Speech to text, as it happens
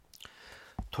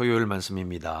토요일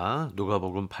말씀입니다.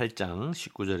 누가복음 8장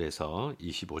 19절에서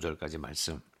 25절까지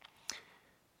말씀.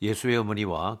 예수의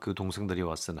어머니와 그 동생들이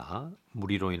왔으나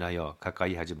무리로 인하여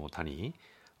가까이 하지 못하니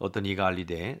어떤 이가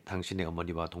알리되 당신의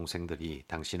어머니와 동생들이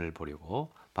당신을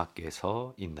보려고 밖에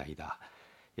서 있나이다.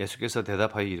 예수께서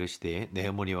대답하여 이르시되 내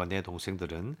어머니와 내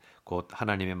동생들은 곧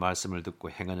하나님의 말씀을 듣고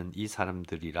행하는 이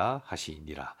사람들이라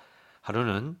하시니라.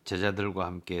 하루는 제자들과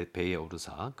함께 배에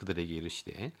오르사 그들에게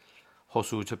이르시되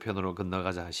호수 저편으로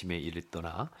건너가자 하심에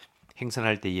이르더나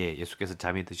행선할 때에 예수께서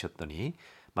잠이 드셨더니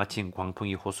마침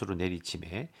광풍이 호수로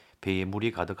내리침에 배에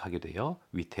물이 가득하게 되어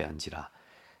위태한지라.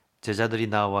 제자들이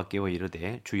나와 깨어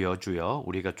이르되 주여 주여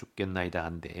우리가 죽겠나이다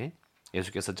한데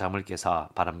예수께서 잠을 깨사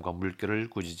바람과 물결을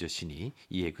꾸짖으시니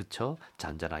이에 그쳐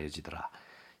잔잔하여지더라.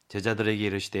 제자들에게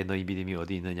이르시되 너희 믿음이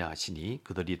어디 있느냐 하시니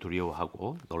그들이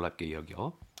두려워하고 놀랍게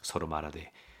여겨 서로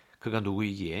말하되 그가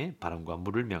누구이기에 바람과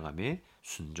물을 명하며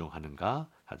순종하는가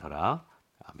하더라.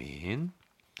 아멘.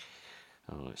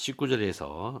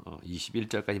 19절에서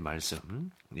 21절까지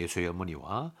말씀, 예수의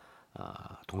어머니와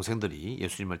동생들이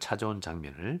예수님을 찾아온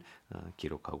장면을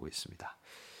기록하고 있습니다.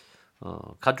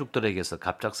 가족들에게서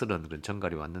갑작스러운 그런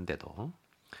전갈이 왔는데도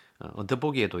언뜻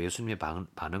보기에도 예수님의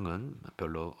반응은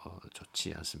별로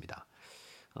좋지 않습니다.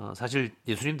 사실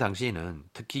예수님 당시에는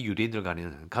특히 유대인들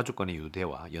간에는 가족 간의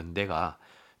유대와 연대가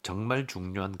정말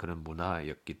중요한 그런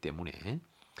문화였기 때문에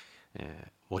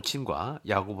모친과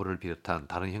야고보를 비롯한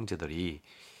다른 형제들이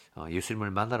예수님을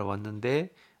만나러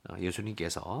왔는데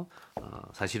예수님께서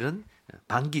사실은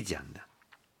반기지 않는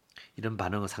이런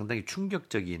반응은 상당히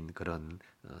충격적인 그런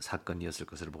사건이었을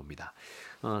것으로 봅니다.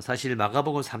 사실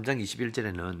마가복음 3장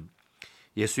 21절에는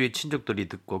예수의 친족들이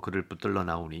듣고 그를 붙들러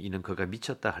나오니 이는 그가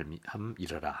미쳤다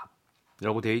함이러라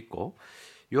라고 되어 있고,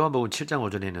 요한복음 7장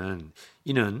 5절에는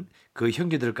이는 그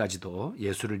형제들까지도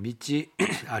예수를 믿지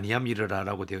아니함이러라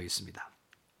라고 되어 있습니다.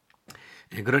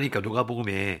 그러니까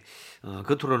누가복음에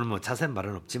겉으로는 뭐 자세한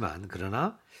말은 없지만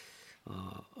그러나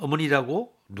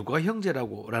어머니라고 누가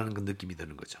형제라고 라는 그 느낌이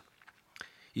드는 거죠.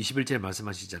 21절에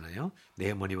말씀하시잖아요.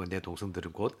 내 어머니와 내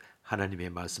동생들은 곧 하나님의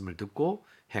말씀을 듣고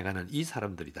행하는 이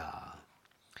사람들이다.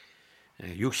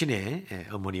 육신의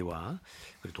어머니와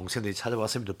동생들이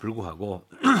찾아왔음에도 불구하고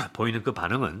보이는 그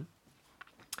반응은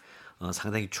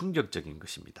상당히 충격적인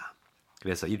것입니다.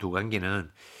 그래서 이 두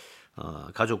관계는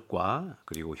가족과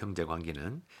그리고 형제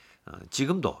관계는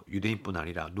지금도 유대인뿐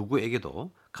아니라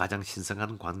누구에게도 가장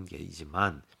신성한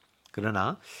관계이지만,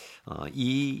 그러나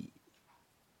이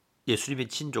예수님의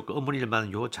친족 어머니를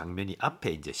만난 요 장면이 앞에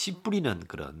이제 씨 뿌리는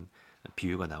그런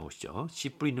비유가 나오시죠. 씨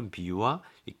뿌리는 비유와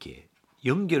이렇게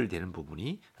연결되는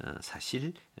부분이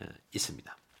사실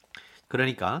있습니다.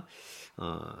 그러니까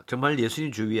정말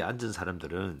예수님 주위에 앉은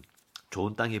사람들은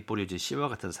좋은 땅에 뿌려진 씨와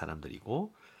같은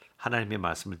사람들이고 하나님의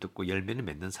말씀을 듣고 열매를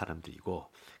맺는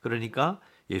사람들이고, 그러니까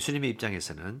예수님의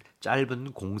입장에서는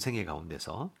짧은 공생의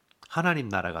가운데서 하나님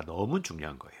나라가 너무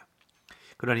중요한 거예요.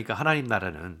 그러니까 하나님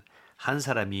나라는 한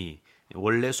사람이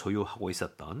원래 소유하고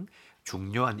있었던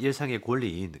중요한 일상의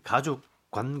권리인 가족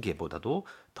관계보다도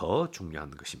더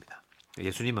중요한 것입니다.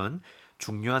 예수님은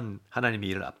중요한 하나님의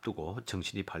일을 앞두고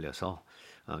정신이 팔려서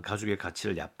가족의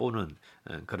가치를 얕보는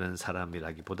그런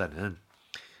사람이라기보다는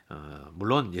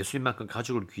물론 예수님만큼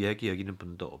가족을 귀하게 여기는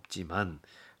분도 없지만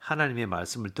하나님의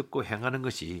말씀을 듣고 행하는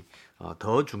것이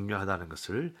더 중요하다는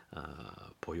것을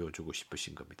보여주고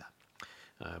싶으신 겁니다.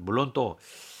 물론 또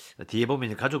뒤에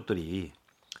보면 가족들이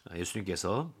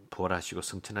예수님께서 부활하시고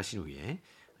승천하신 후에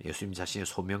예수님 자신의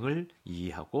소명을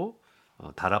이해하고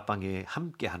다락방에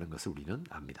함께하는 것을 우리는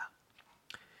압니다.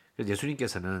 그래서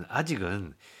예수님께서는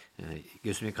아직은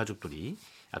예수님의 가족들이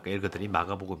아까 읽었더니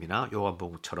마가복음이나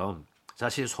요한복음처럼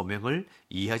자신의 소명을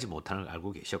이해하지 못하는 걸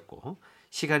알고 계셨고,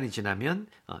 시간이 지나면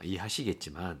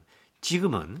이해하시겠지만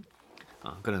지금은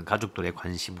그런 가족들의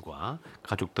관심과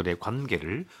가족들의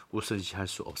관계를 우선시할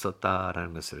수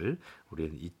없었다라는 것을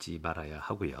우리는 잊지 말아야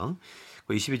하고요.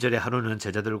 22절에 하루는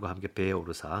제자들과 함께 배에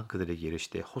오르사 그들에게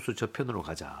이르시되 호수 저편으로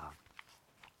가자.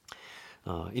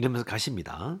 이러면서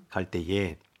가십니다. 갈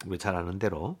때에 우리 잘 아는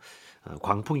대로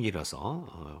광풍이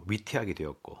일어서 위태하게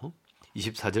되었고,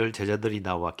 24절 제자들이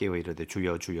나와 깨어 이르되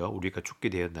주여 주여 우리가 죽게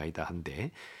되었나이다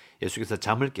한데 예수께서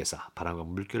잠을 깨사 바람과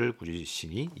물결을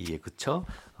꾸짖으시니 이에 그쳐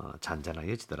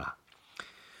잔잔하여지더라.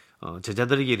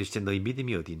 제자들에게 이르시되 너희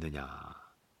믿음이 어디 있느냐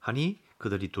하니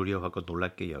그들이 두려워하고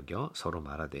놀랍게 여겨 서로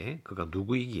말하되 그가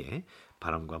누구이기에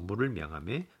바람과 물을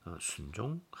명하며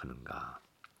순종하는가.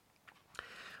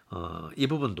 이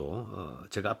부분도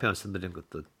제가 앞에 말씀드린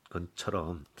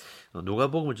것처럼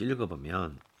누가복음을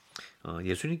읽어보면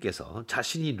예수님께서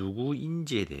자신이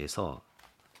누구인지에 대해서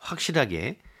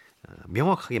확실하게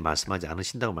명확하게 말씀하지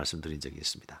않으신다고 말씀드린 적이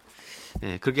있습니다.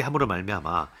 그렇게 함으로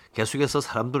말미암아 계속해서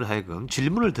사람들 하여금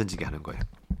질문을 던지게 하는 거예요.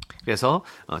 그래서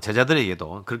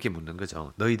제자들에게도 그렇게 묻는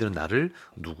거죠. 너희들은 나를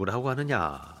누구라고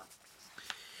하느냐?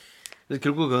 그래서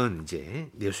결국은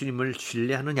이제 예수님을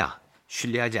신뢰하느냐,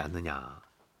 신뢰하지 않느냐라는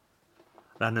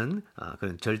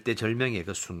그런 절대절명의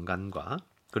그 순간과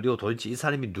그리고 도대체 이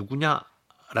사람이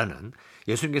누구냐라는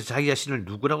예수님께서 자기 자신을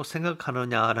누구라고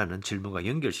생각하느냐라는 질문과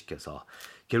연결시켜서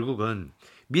결국은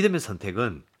믿음의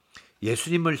선택은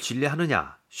예수님을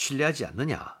신뢰하느냐, 신뢰하지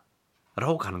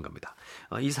않느냐라고 가는 겁니다.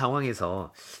 이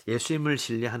상황에서 예수님을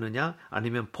신뢰하느냐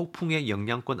아니면 폭풍의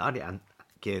영향권 아래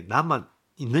남아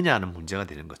있느냐는 문제가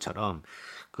되는 것처럼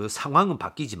그 상황은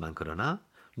바뀌지만 그러나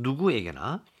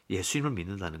누구에게나 예수님을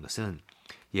믿는다는 것은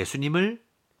예수님을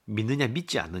믿느냐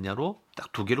믿지 않느냐로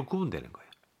딱 두 개로 구분되는 거예요.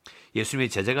 예수님의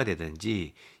제자가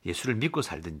되든지 예수를 믿고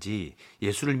살든지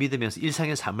예수를 믿으면서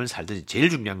일상의 삶을 살든지 제일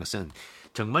중요한 것은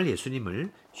정말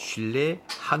예수님을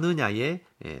신뢰하느냐에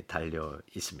달려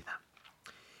있습니다.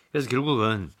 그래서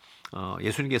결국은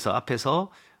예수님께서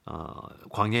앞에서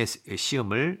광야의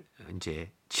시험을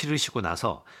이제 치르시고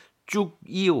나서 쭉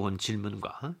이어온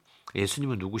질문과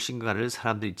예수님은 누구신가를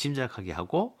사람들이 짐작하게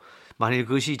하고 만일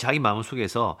그것이 자기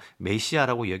마음속에서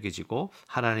메시아라고 여겨지고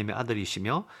하나님의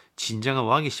아들이시며 진정한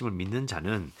왕이심을 믿는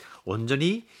자는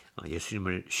온전히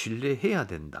예수님을 신뢰해야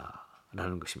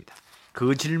된다라는 것입니다.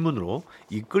 그 질문으로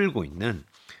이끌고 있는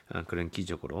그런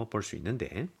기적으로 볼 수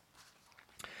있는데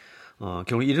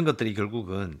결국 이런 것들이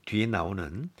결국은 뒤에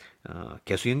나오는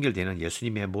계속 연결되는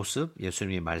예수님의 모습,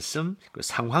 예수님의 말씀, 그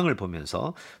상황을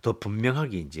보면서 더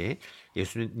분명하게 이제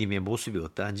예수님의 모습이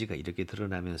어떠한지가 이렇게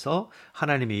드러나면서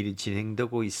하나님의 일이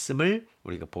진행되고 있음을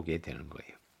우리가 보게 되는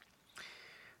거예요.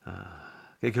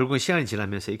 결국은 시간이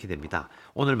지나면서 이렇게 됩니다.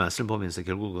 오늘 말씀 보면서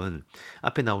결국은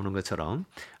앞에 나오는 것처럼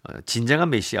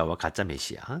진정한 메시아와 가짜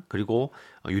메시아 그리고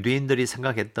유대인들이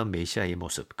생각했던 메시아의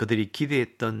모습 그들이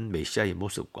기대했던 메시아의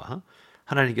모습과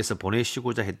하나님께서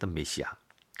보내시고자 했던 메시아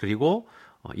그리고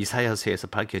이사야서에서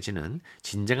밝혀지는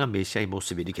진정한 메시아의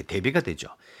모습이 이렇게 대비가 되죠.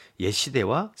 옛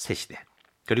시대와 새 시대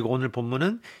그리고 오늘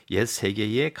본문은 옛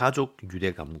세계의 가족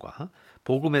유대감과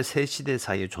복음의 새 시대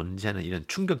사이에 존재하는 이런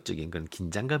충격적인 그런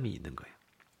긴장감이 있는 거예요.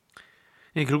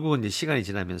 결국은 이제 시간이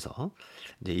지나면서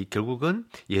이제 결국은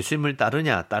예수님을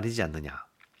따르냐 따르지 않느냐.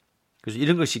 그래서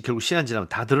이런 것이 결국 시간 지나면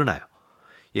다 드러나요.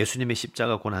 예수님의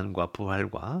십자가 고난과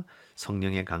부활과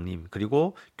성령의 강림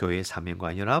그리고 교회의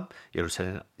사명과 연합,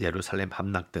 예루살렘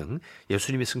함락 등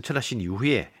예수님이 승천하신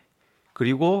이후에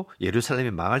그리고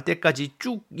예루살렘이 망할 때까지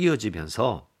쭉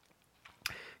이어지면서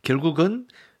결국은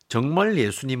정말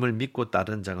예수님을 믿고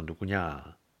따르는 자가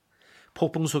누구냐.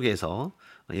 폭풍 속에서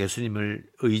예수님을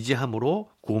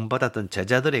의지함으로 구원받았던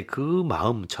제자들의 그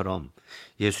마음처럼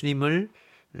예수님을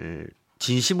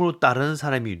진심으로 따르는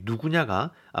사람이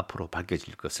누구냐가 앞으로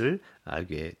밝혀질 것을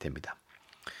알게 됩니다.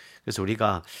 그래서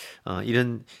우리가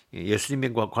이런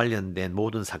예수님과 관련된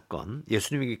모든 사건,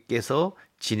 예수님께서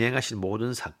진행하신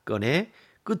모든 사건의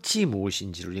끝이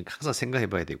무엇인지를 우리는 항상 생각해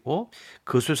봐야 되고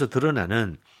그 속에서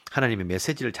드러나는 하나님의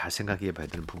메시지를 잘 생각해 봐야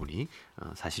되는 부분이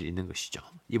사실 있는 것이죠.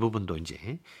 이 부분도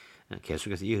이제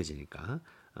계속해서 이어지니까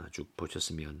쭉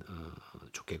보셨으면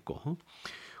좋겠고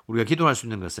우리가 기도할 수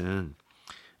있는 것은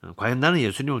과연 나는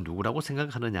예수님을 누구라고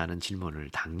생각하느냐는 질문을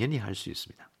당연히 할 수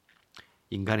있습니다.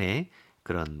 인간의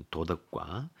그런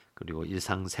도덕과 그리고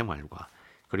일상생활과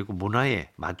그리고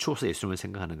문화에 맞추어서 예수님을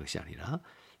생각하는 것이 아니라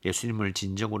예수님을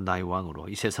진정으로 나의 왕으로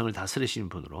이 세상을 다스리시는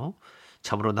분으로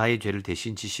참으로 나의 죄를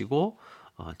대신 지시고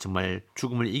정말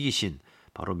죽음을 이기신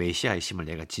바로 메시아이심을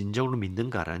내가 진정으로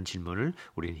믿는가라는 질문을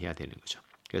우리는 해야 되는 거죠.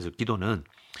 그래서 기도는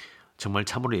정말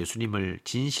참으로 예수님을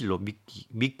진실로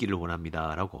믿기를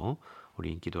원합니다라고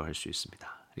우리는 기도할 수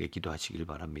있습니다. 기도하시길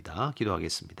바랍니다.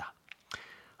 기도하겠습니다.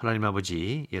 하나님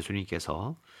아버지,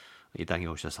 예수님께서 이 땅에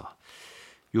오셔서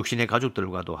육신의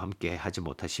가족들과도 함께 하지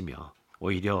못하시며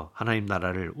오히려 하나님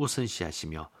나라를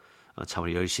우선시하시며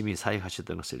참으로 열심히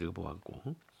사역하셨던 것을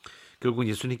읽어보았고 결국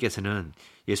예수님께서는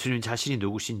예수님 자신이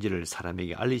누구신지를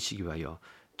사람에게 알리시기 위하여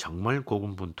정말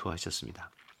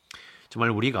고군분투하셨습니다. 정말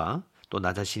우리가 또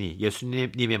나 자신이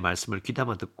예수님의 말씀을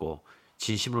귀담아 듣고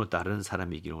진심으로 따르는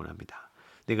사람이기를 원합니다.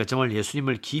 내가 정말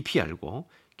예수님을 깊이 알고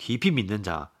깊이 믿는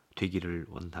자 되기를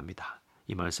원합니다.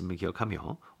 이 말씀을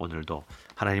기억하며 오늘도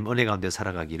하나님 은혜 가운데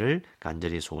살아가기를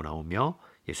간절히 소원하오며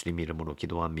예수님 이름으로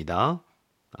기도합니다.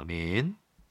 아멘.